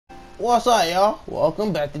What's up, y'all?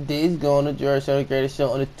 Welcome back to TheGeorgeShow, the greatest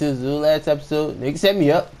show on the Tuesday. Last episode, nigga set me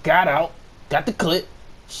up, got out, got the clip,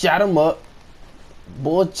 shot him up.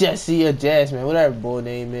 Boy Jesse or Jasmine, whatever boy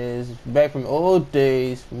name is, back from old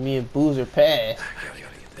days, me and Boozer passed.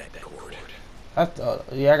 I thought,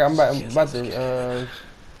 yeah, I'm about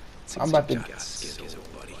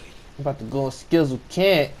to go on skills with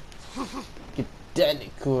Kent. Get that nigga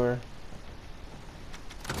core.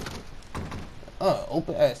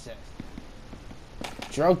 Open access.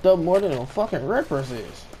 Drugged up more than a fucking Rippers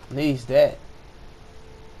is. Needs that.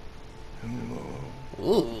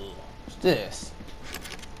 Ooh, what's this?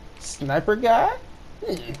 Sniper guy?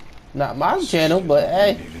 Not my channel, but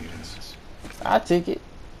hey, I take it.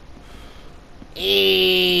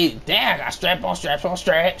 Damn, I got strap on straps on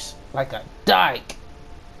straps like a dyke.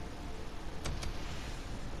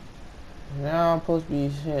 Now I'm supposed to be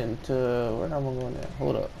heading to where am I going at?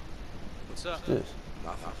 Hold up. What's up? What's this?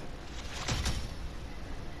 Nothing.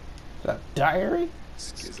 Is that a diary?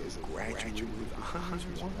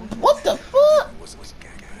 What the fuck?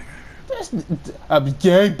 I be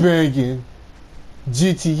gangbanging,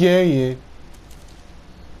 GTA.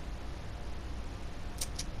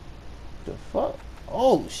 The fuck?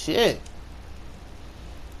 Oh shit!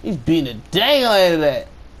 He's beating the dang out of that.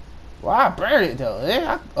 Why I burn it though? Yeah.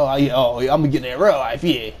 Yeah. Oh, yeah, I'm gonna get that real life.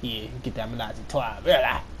 Yeah. Get that Monazi twine.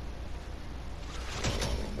 Yeah.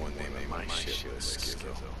 One name ain't my shit was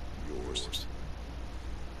skill. Yours.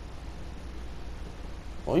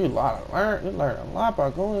 Well, you learn a lot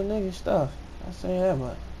by going to nigga stuff. I say that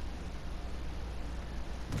much.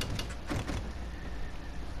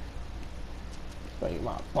 Like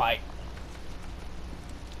my bike.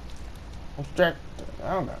 I'm strapped.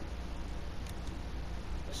 I don't know.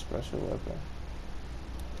 Special weapon.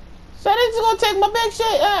 So they just gonna take my big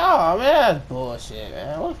shit? Oh man, that's bullshit,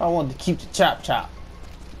 man. What if I wanted to keep the chop?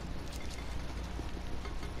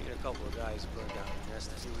 We had a couple of guys burned down the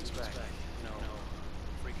nest a few weeks back. You know,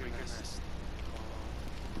 freaking nest.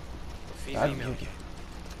 The female. What do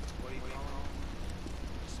you call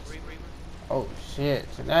them? Oh shit!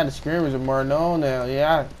 So now the screamers are more known now.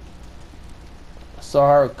 Yeah, I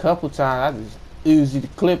saw her a couple times. I just Uzi the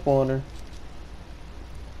clip on her.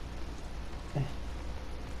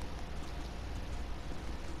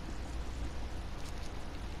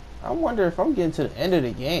 I wonder if I'm getting to the end of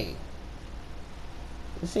the game.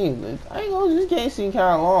 This game seems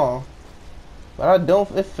kind of long, but I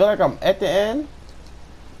don't. It feel like I'm at the end,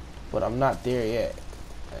 but I'm not there yet.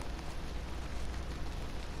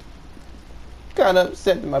 Kind of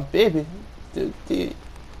upset that my baby still did.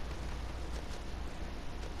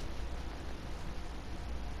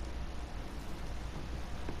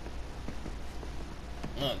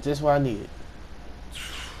 Just what I needed.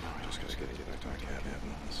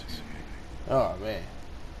 Oh man.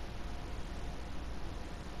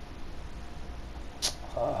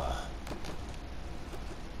 Why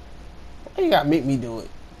you gotta make me do it?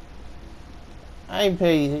 I ain't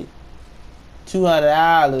paid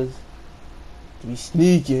 $200 to be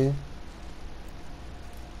sneaking.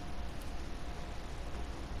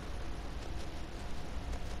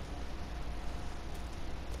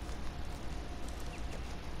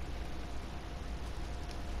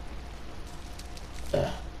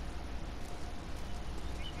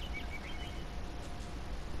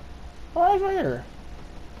 Why is right here?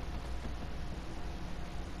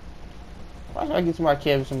 Why should I get to my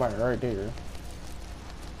cabin? Somebody right there.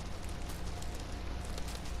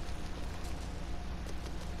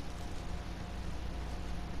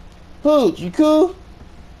 Pooch, you cool?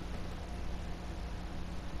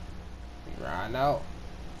 Riding out.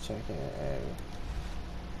 Checking it.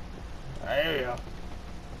 There you go.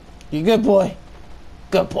 You good boy?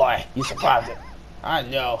 Good boy. You survived it. I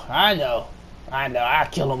know. I'll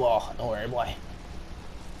kill them all. Don't worry, boy.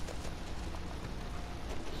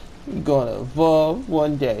 You're gonna evolve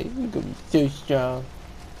one day. You're gonna be so strong.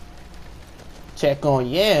 Check on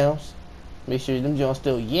yams. Make sure them Jones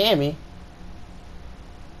still yammy.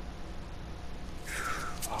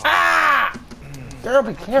 Ah! Girl,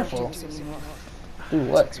 be careful. Do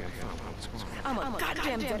what? I'm a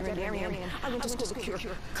goddamn veterinarian. I went to school to cure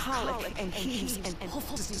colic and heaves and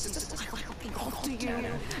awful diseases. I don't belong to you.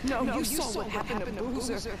 No, you saw what happened to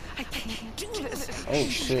Boozer. I can't do this. Oh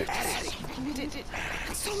shit.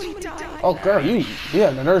 So many died. Oh girl, you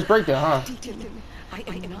had a nervous breakdown, huh? I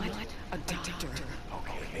am not a doctor.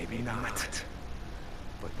 Okay, maybe not.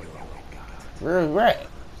 But you're all we got. Real right.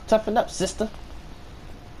 Toughen up, sister.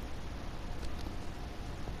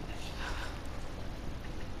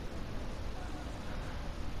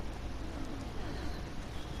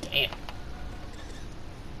 Damn.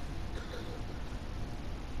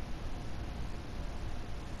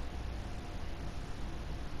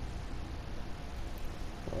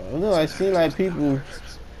 seem like people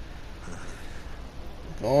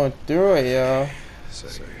going through it, yo. So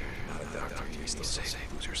you're not a doctor, you still save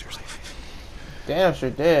Boozer's life. Damn sure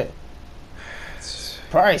did.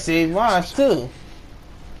 Probably saved mine too.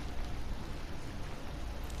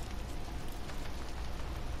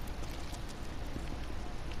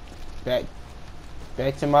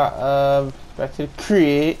 Back to my back to the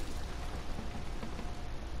crib.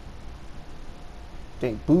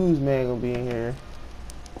 Think Booze Man gonna be in here.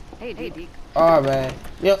 Hey, Deke. Oh man.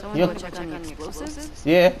 Yep. Someone Yep. go check on the explosives?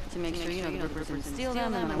 Yeah. To make sure you know the Rippers didn't steal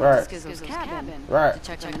them, and then I Right. went to Skizzo's cabin Right. to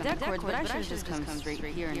check on the deck cord, but I should have just come straight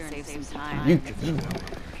here and saved some time.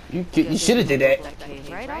 You should have did that.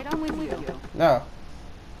 Right? I'm with you. No.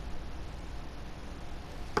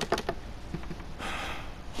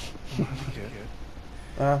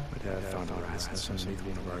 My dad found a rat's nest underneath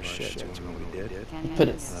one of our sheds. You know what we did?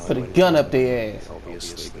 Put a gun up their ass.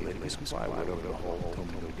 Obviously, they laid some plywood over the hole, told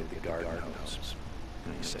me to get the garden hose.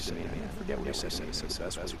 And he said to me, I forget what he said to me, he said the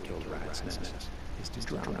best way to kill the rat's nest is to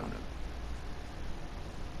drown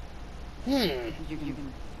him. You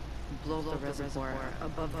can blow up the reservoir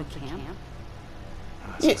above the camp?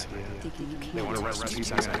 Yeah. Deke, you They want to can't. rest in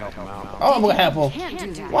peace, I gotta help him out. Oh, I'm gonna have him. Can't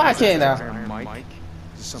do that. Why can't I? Iron Mike?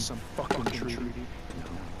 Some fucking treaty? No,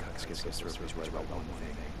 Cox gets this Rippers right about one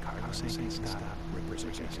thing. Carlos ain't gonna stop. Rippers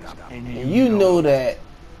are gonna stop. And you know that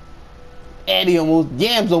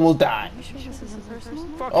Yams almost died. You sure this isn't personal?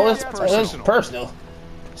 Oh, that's personal.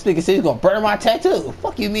 This nigga said he's gonna burn my tattoo.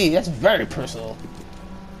 Fuck you, mean? That's very personal.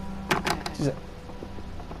 Just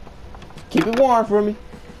keep it warm for me.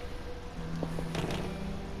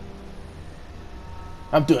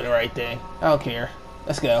 I'm doing the right thing. I don't care.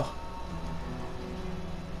 Let's go.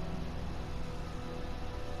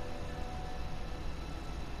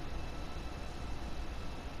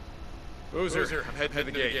 Boozer, I'm heading to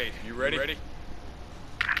the gate. You ready? Way ahead,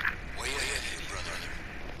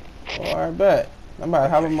 brother. Oh, I bet. I'm about to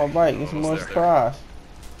hop on my bike. Get some more surprise.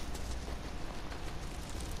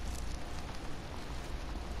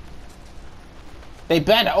 They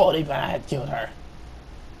better. Oh, they better have killed her.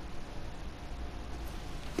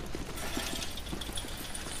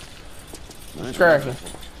 What's cracking?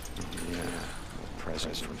 Yeah,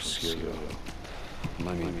 presents from Skizzo.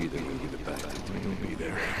 Let me be there when you get back. Let me be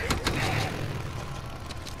there.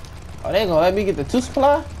 Oh, they ain't gonna let me get the two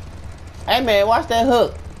supply? Hey man, watch that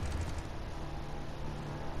hook.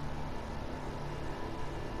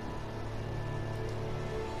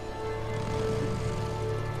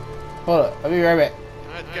 Hold up, I'll be right back.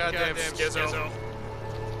 Goddamn Skizzo.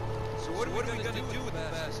 So what are we gonna do with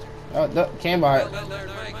that bastard? Oh, no, can't buy it.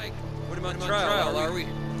 Mike, put him on trial, are we?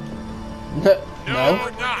 No.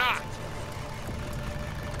 We're not.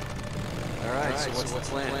 Alright, so what's the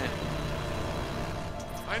plan?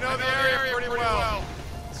 I know the area pretty well.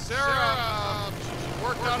 Sarah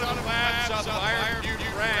worked out in the lab south of Iron Butte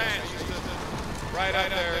Ranch. I used to ride out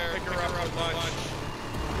there, pick her up for lunch.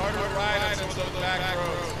 Carter would ride on some of those back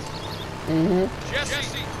roads.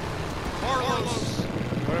 Jesse, Carlos,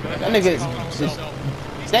 whatever That nigga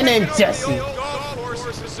that name Jesse. golf course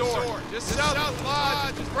resort, just south of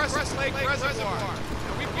Lodge, Crescent Lake Reservoir.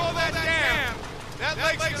 And we pull that dam, that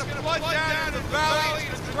lake's gonna flood down in the valley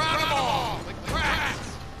and drown them all, like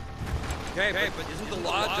crabs. Okay, but isn't the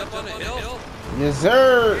lodge up on a hill? Yes,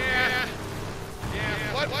 sir. Yeah,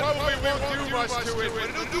 flood probably won't do much to it, but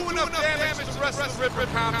it'll do enough damage to the rest of the Ripper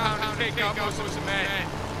compound to take out most of the men.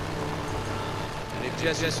 And if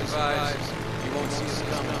Jesse survives, you won't see us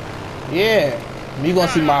coming. Yeah. You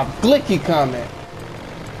gonna see my blicky coming.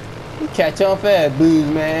 You catch on fast, Booze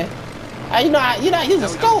Man. Hey, you not using Now a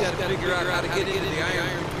we scope. just gotta figure out how to get into the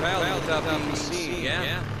Iron Valley without being seen,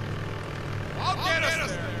 yeah? I'll get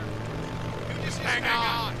us there. You just hang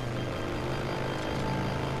on.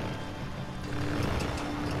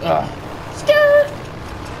 Skirt.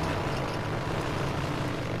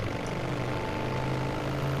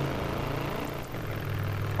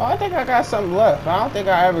 Oh, I think I got something left. I don't think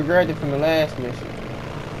I ever grabbed it from the last mission.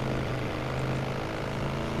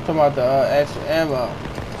 I'm talking about the extra ammo.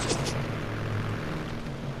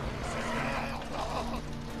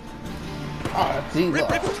 Oh, gee, look.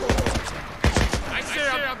 I see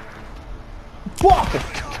him.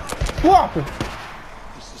 Walker.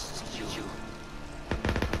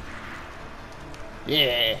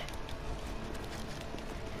 Yeah.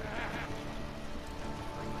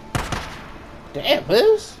 Damn,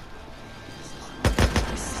 Booze.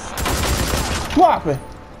 Walker.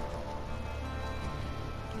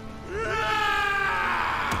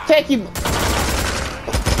 Take you.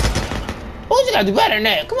 Booze, you gotta do better than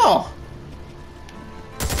that. Come on.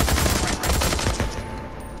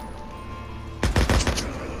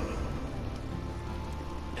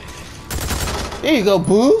 There you go,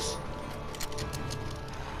 Booze.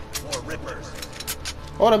 More rippers.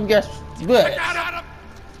 Hold up, guys. Good. Got him.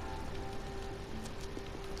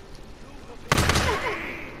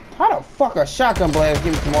 How the fuck a shotgun blast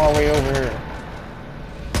get from all the way over here?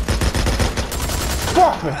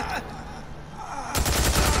 Fuck it.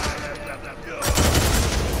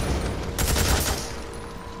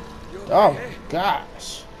 Oh my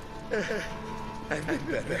gosh. I've been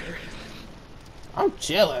better. I'm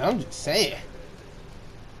chilling. I'm just saying.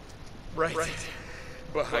 Right.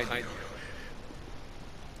 Behind you.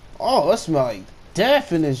 Oh, that smell like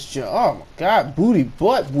death in this joint. Oh my god, booty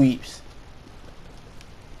butt weeps.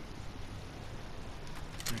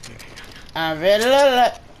 I'm very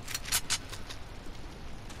I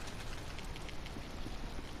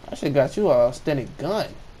should got you a authentic gun.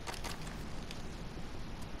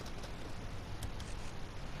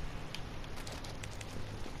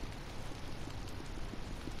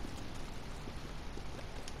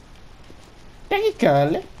 Thank you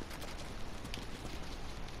kindly.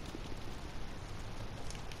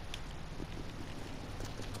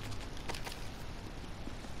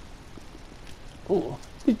 Ooh,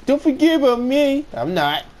 don't forget about me. I'm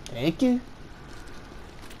not. Thank you.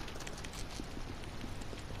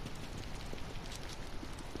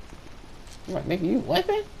 What, nigga, you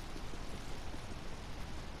weapon?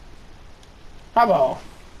 How about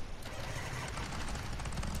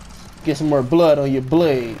get some more blood on your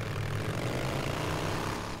blade?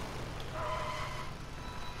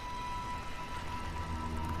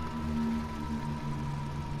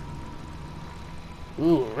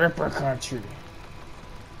 Ooh, Ripper Country.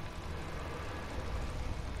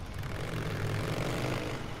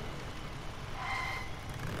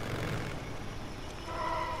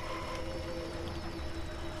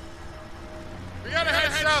 We gotta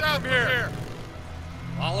head south from here.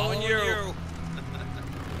 Following you.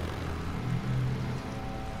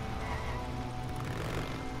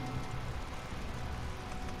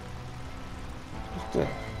 What's that?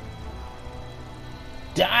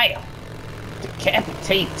 Dial.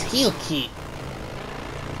 Decapitate Teal Key.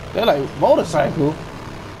 They're like motorcycle.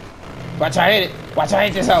 Watch I hit it. Watch I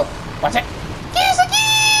hit this hoe. Watch it.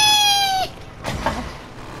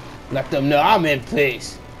 Let them know I'm in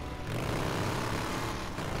place.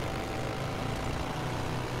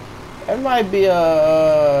 There might be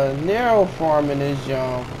a narrow farm in this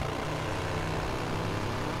jump.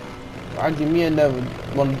 I'll give me another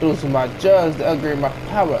one to do some of my drugs to upgrade my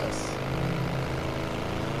powers.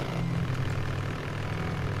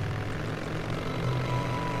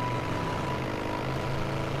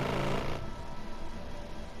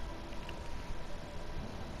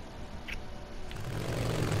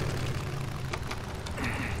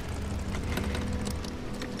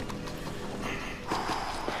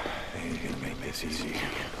 Easy.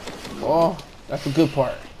 Oh, that's the good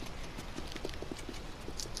part.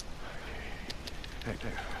 Hey,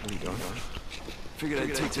 what are you doing? Figured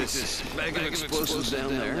I'd take this bag of explosives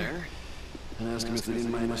down there and ask them if they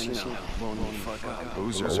didn't mind us blowing the fuck up.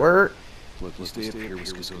 Boozer. Word. Look, you stay up here with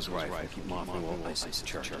Cisco's rifle. Keep them off my wall license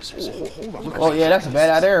charges. Oh yeah, that's bad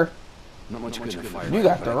out there. Not much good in fire. You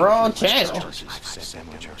got the wrong channel. I've set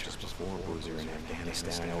ammo charges before, Boozer, in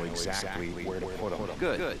Afghanistan. I know exactly where to put them.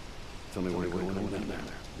 Good. Tell me where you're going with them there.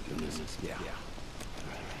 Yeah.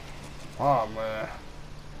 Oh man.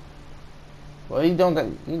 Well, you don't got.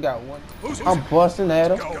 You got one. I'm busting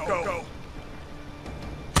at him. Go.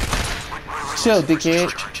 Chill,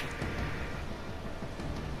 dickhead.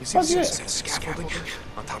 You Fuck yeah. scaffolding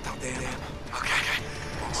on top of the dam. Okay.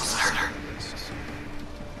 Almost there.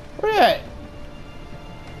 Where you at?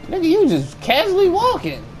 Nigga, you just casually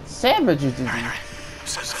walking. Savages to you.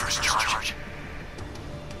 Says the first charge.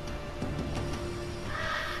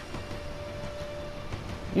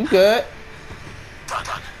 You good?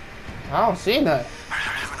 Done. I don't see nothing. No,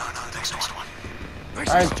 next one. Nice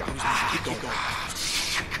Alright. job. Keep going.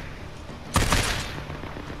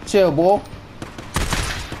 Chill, boy.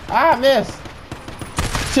 I missed.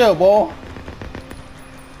 Chill, boy.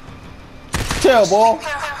 Chill, boy.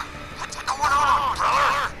 What's going on,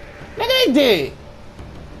 brother? Nigga, they did.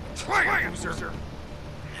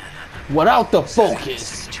 Without the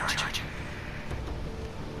focus.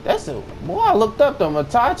 That's a boy. I looked up them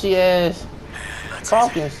Itachi ass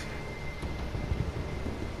Falcons.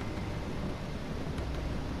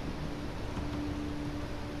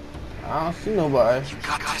 I don't see nobody.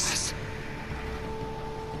 Got this.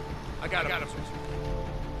 I got him.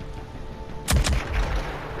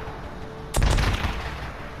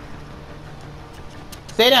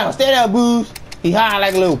 Stay down, Booze. He high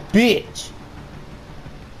like a little bitch.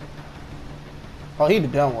 Oh, he the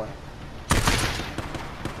dumb one.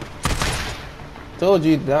 Told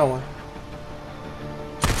you that one.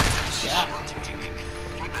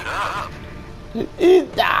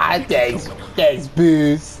 Thanks,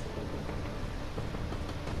 booze.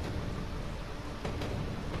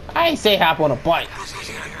 I ain't say hop on a bike.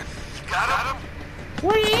 Got him?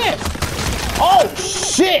 Where he at? Oh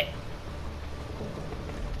shit!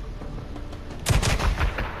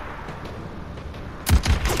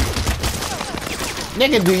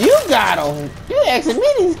 Nigga, do you got him? You asking me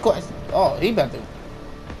these questions? Oh, he about to.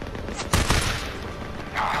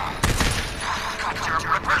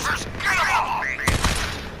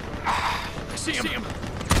 See him.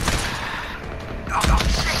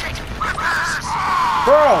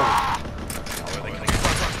 Bro!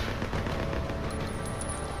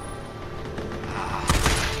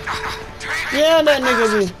 Yeah, that nigga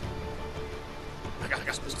be. I got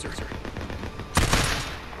this, sir.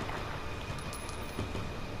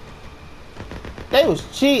 They was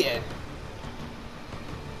cheating.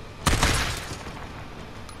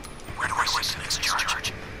 Where do I see the next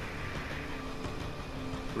charge?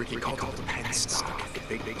 Ricky called the pen stock at the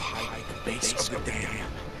big high at the base of the dam.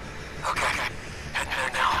 Okay, head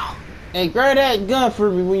there now. Hey, grab that gun for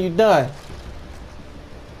me when you done.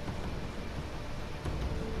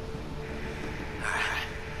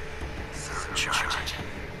 Third charge.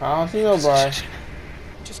 I don't see nobody.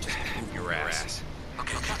 Just move your ass.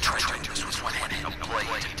 Okay, try to do this with one hand. A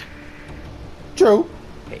blade. True.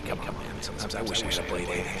 Hey, come on, man. Sometimes I wish I had a blade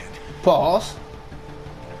hand. Pause.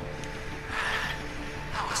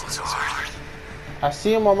 That wasn't so hard. I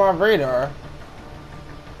see him on my radar.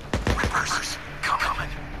 Rippers, coming.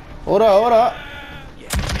 Hold up, hold up.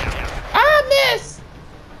 I miss!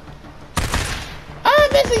 I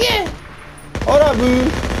miss again! Hold up,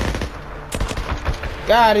 boo.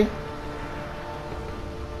 Got him.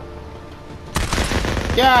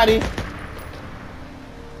 Got him.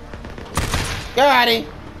 Got him.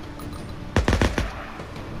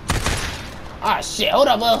 Ah, shit. Hold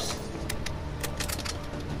up, boss.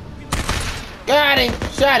 Got him.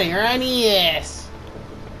 Shot him right in the ass.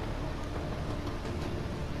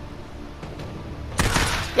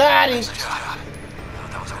 Got him.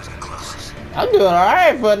 That was close. I'm doing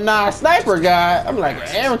alright for a non-sniper guy. I'm like an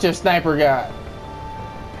amateur sniper guy.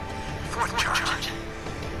 Fourth charge.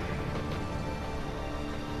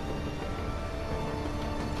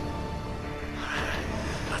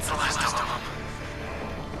 That's the last of them.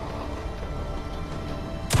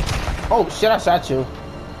 Oh shit, I shot you.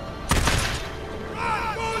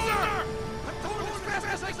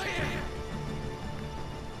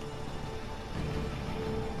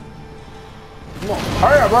 Come on,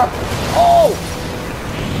 hurry up, bro. Oh!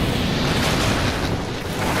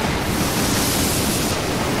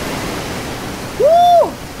 Woo!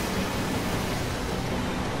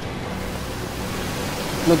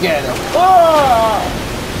 Look at him. Oh!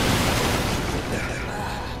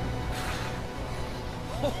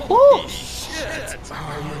 Woo! Shit!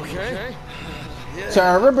 Are you okay?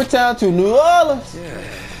 Turn Rivertown to New Orleans. Yeah, I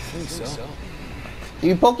think so.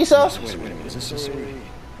 You poke yourself? Wait a minute, is this so serious?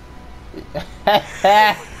 This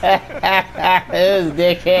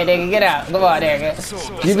dickhead, nigga, get out. Come on,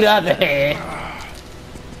 nigga. Give it out there.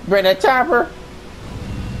 Bring that chopper.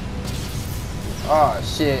 Oh,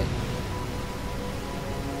 shit.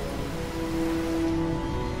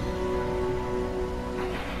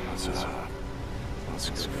 Let's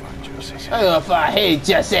go find Jesse. I'm gonna find, hey,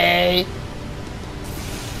 Jesse.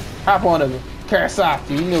 Hop on him.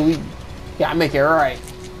 Karasaki, you know we gotta make it right.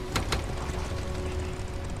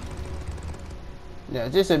 Now,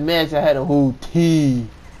 just imagine I had a whole team.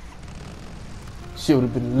 She would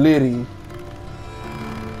have been litty.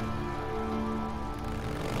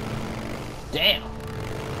 Damn.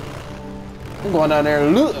 I'm going down there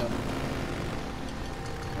and looting.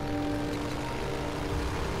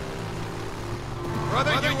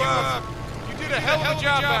 Brother, you did a hell of a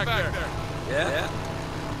job back there. Yeah?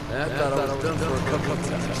 I thought I was done for a couple of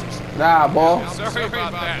times. Nah, boy. Sorry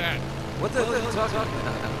about that. What the hell are you talking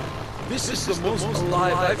about? This is the most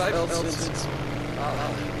alive I've felt since...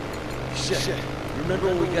 shit. Remember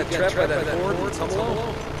when we got trapped by that horde in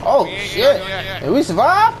Tumalo? Oh, shit. And we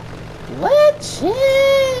survived? What?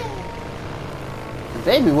 Shit.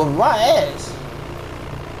 They be whooping my ass.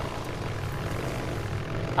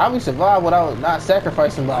 How we survive without not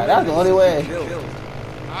sacrificing somebody? That's the only way.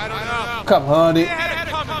 I don't know. Come, honey. They had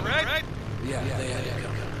it coming, right? Yeah, they had it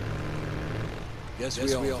coming. Guess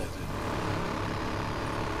we all did.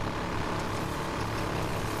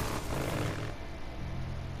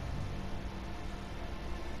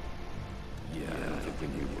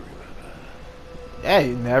 Hey,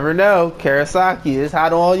 you never know. Karasaki is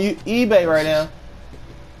hot on eBay right now.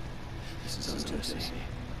 This is on Jesse.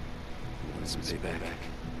 payback.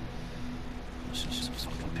 This is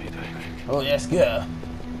some fucking payback. Oh, let's go.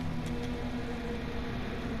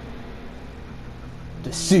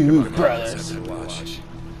 The Sioux brothers. Watch.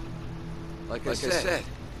 Like I said,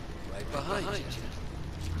 right behind you.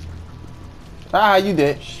 Ah, you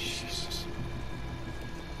did. Jesus.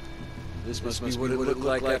 This must be what it looked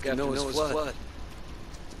like after Noah's flood.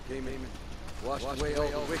 Came in, washed away all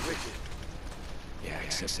the wicked. Yeah,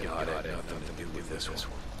 except God had nothing to do with this one.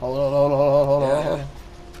 Hold on.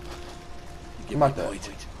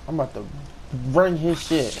 I'm about to bring his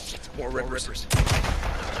shit. More Red Rippers.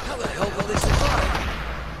 How the hell will they survive?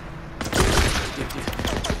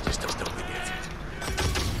 Just don't get it.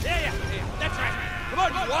 Yeah, that's right. Come on,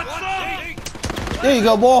 you want some? There you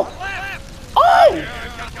go, boy. Oh!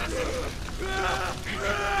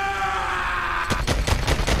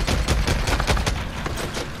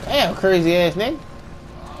 Damn, crazy ass nigga.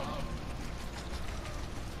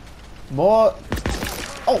 Boy.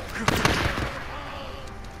 Oh.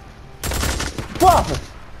 Fuck.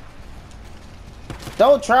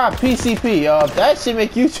 Don't try PCP, y'all. That shit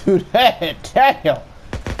make you do that. Damn.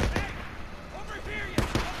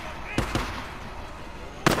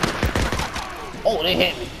 Oh, they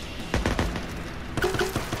hit me.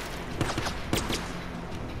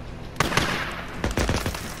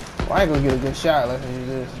 Well, I ain't gonna get a good shot. Let's do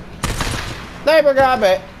this. Sniper guy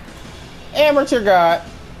back. Amateur guy.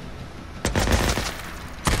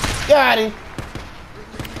 Got him.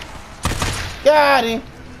 Got him.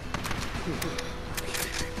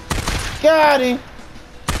 Got him.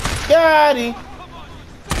 Got him.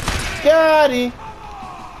 Got him.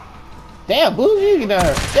 Damn, Boozy, you get down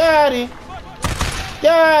here. Got him.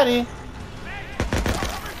 Got him.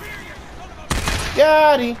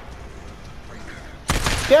 Got him.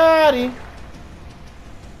 Got him.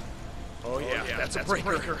 Oh yeah, that's a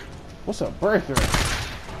breaker. What's a breaker?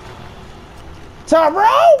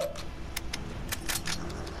 Tyrone?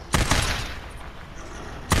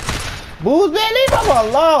 Booze, man, leave him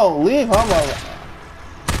alone. Leave him alone.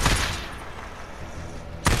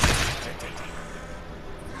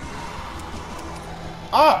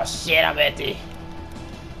 Oh shit, I'm empty.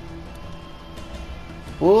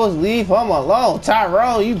 Bulls, leave him alone.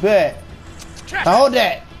 Tyrone, you bet. Hold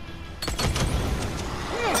that.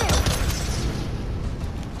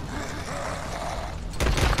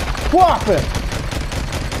 Whop it.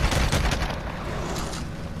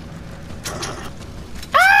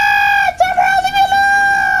 Ah, Tyrone, leave me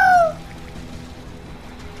alone.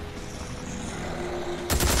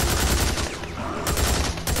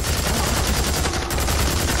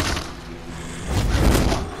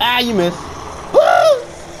 Ah, you missed. Woo!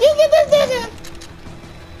 You get this nigga.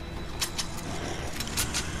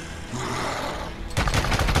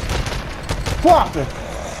 Whop it.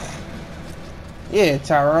 Yeah,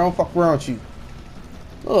 Tyrone, fuck around with you.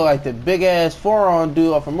 Look like the big ass forearm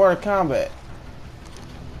dude off of Mortal Kombat.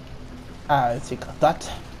 Ah, let's take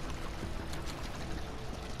that.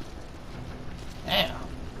 Damn.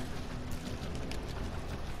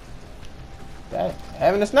 That,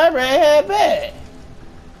 having a sniper ain't half bad.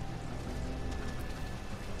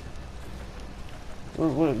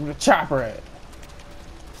 Where the chopper at?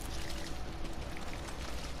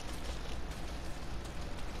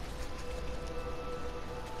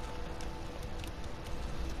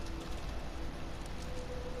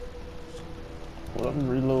 Let me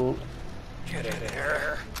reload. Get in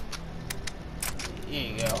there.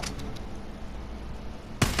 Here you go.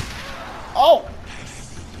 Oh!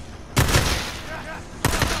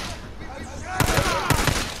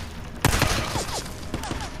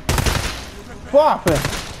 Popping!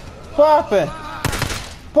 Popping!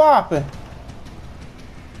 Popping!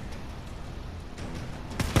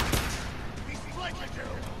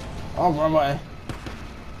 Oh, my.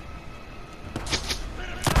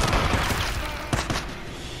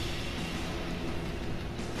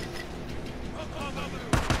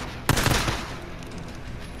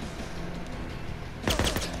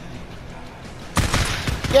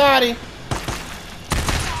 Got him.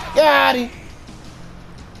 Got him.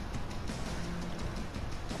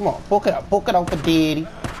 Come on, poke it out for daddy.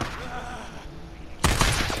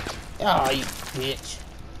 Oh, you bitch.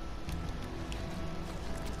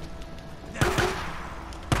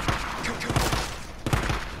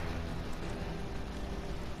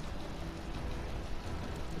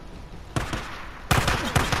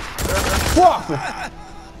 Fuck it.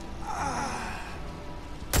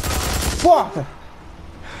 Fuck it.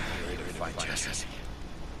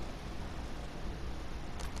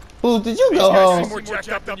 Who did you go home? More jacked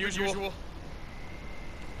up than usual.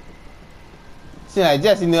 See, like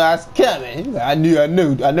Jesse knew I was coming. He's like, I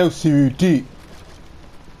know CUT.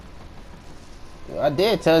 I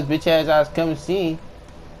did tell his bitch ass I was coming to see him.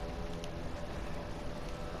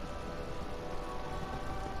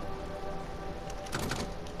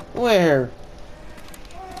 Where?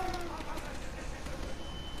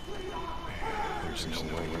 There's no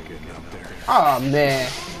way we're getting up there. Oh man.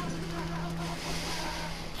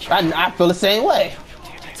 I feel the same way.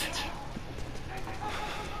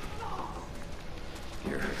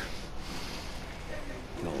 Here.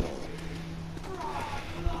 No.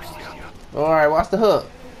 Alright, what's the hook?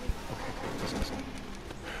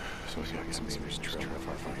 So we gotta get some serious trouble if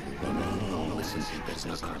I find you. No, listen, that's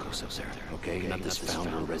not Carlos up there, okay? Not this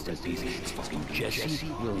founder, rest in peace. It's fucking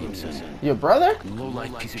Jesse Williamson. Your brother?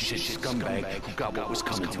 Low-life piece of shit scumbag who got what was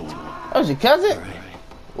coming to him. That was your cousin?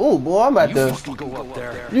 Ooh, boy, I'm about You to... fucking go up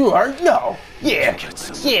there. You are? No. Yeah.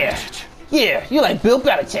 Yeah. Yeah. You like Bill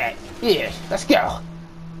Belichick. Yeah. Let's go.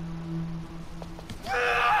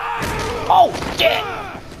 Oh, shit.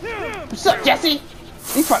 What's up, Jesse?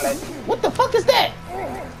 You probably... What the fuck is that?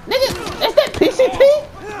 Nigga, is that PCP?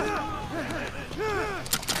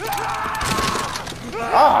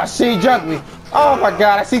 Oh, she jumped me. Oh, my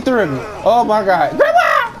God. I see through me. Oh, my God.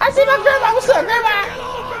 Grandma! I see my grandma. What's up, grandma?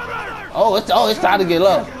 Oh, it's time to get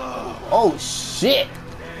low. Oh shit!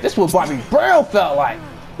 This is what Bobby Brown felt like.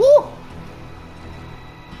 Woo!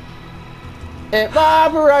 And my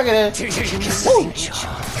prerogative. Woo!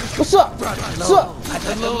 What's up? What's up?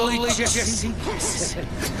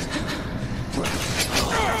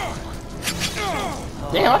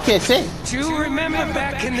 Damn, I can't sing. Do you remember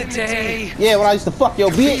back in the day? Yeah, when I used to fuck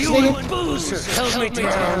your bitch, You nigga. and Boozer held me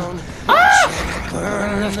down. Ah!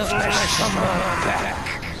 Burn the flesh on my back.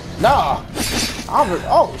 Nah.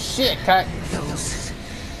 Oh shit, cut. Those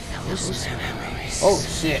memories. Oh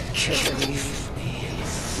shit.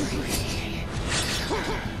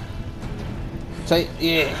 So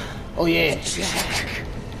yeah. Oh yeah.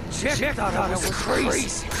 Jack thought I was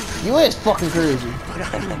crazy. You is fucking crazy. But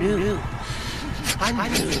I knew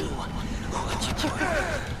what you were.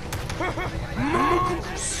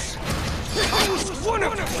 Moose. I was one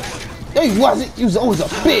of them. No, you wasn't. You was always a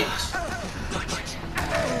bitch.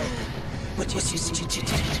 But you see,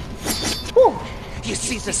 Whew. you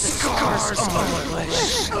see the scars on my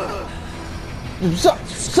flesh.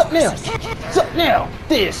 Sup now. Sup now.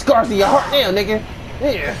 There's scars in your heart now, nigga.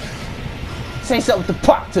 Yeah. Say something to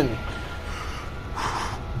pop to me.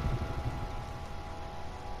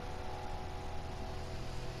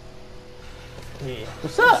 Yeah.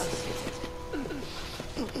 What's up?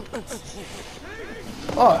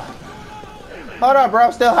 Oh. Hold up, bro.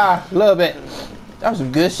 Still high. A little bit. That was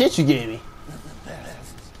some good shit you gave me.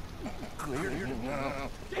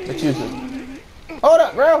 What you doing? Hold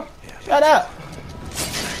up, bro. Shut up.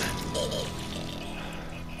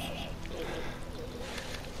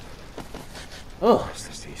 Oh.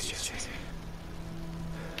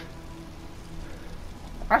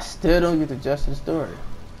 I still don't get the gist of the story.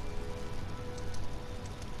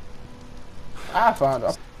 I found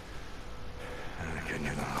out. I couldn't do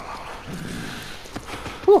that alone.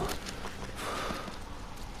 Whew.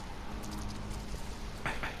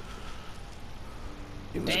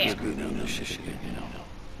 It was good being on this shit again, you know.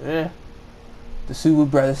 Yeah. The Subaru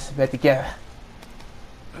brothers back together.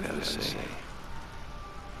 I gotta say,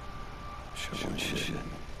 sure one shit.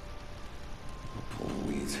 I'll pull the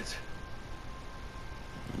weeds.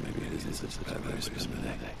 Maybe it isn't such a bad way to spend the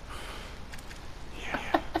day.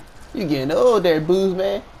 You getting old there, booze,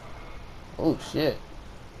 man. Oh shit.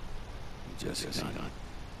 Jesse's gone.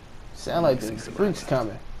 Sound like the freaks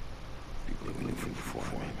coming. People that we knew from before,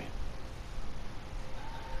 maybe.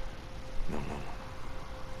 No.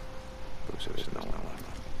 Boozer is no one left.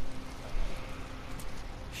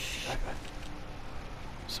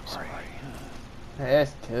 Sorry.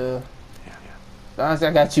 That's cool. Yeah. As long as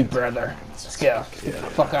I got you, brother. Let's go. Get the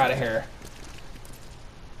fuck out of here.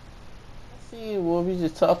 See, well, we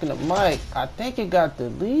just talking to Mike. I think it got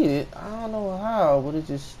deleted. I don't know how, but it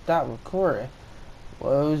just stopped recording.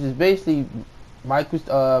 Well, it was just basically Mike was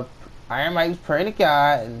Iron Mike was praying to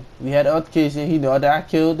God, and we had an altercation. He knew that I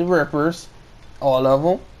killed the Rippers, all of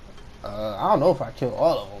them. I don't know if I killed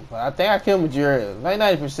all of them, but I think I killed majority, like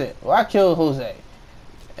 90%. Well, I killed Jose,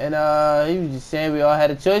 and he was just saying we all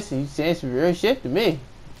had a choice. And he was saying some real shit to me.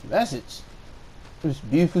 Message. It was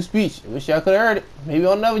beautiful speech. I wish y'all could have heard it. Maybe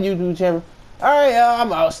on another YouTube channel. Alright, y'all,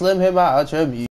 I'm out. Slim him out. Outro music.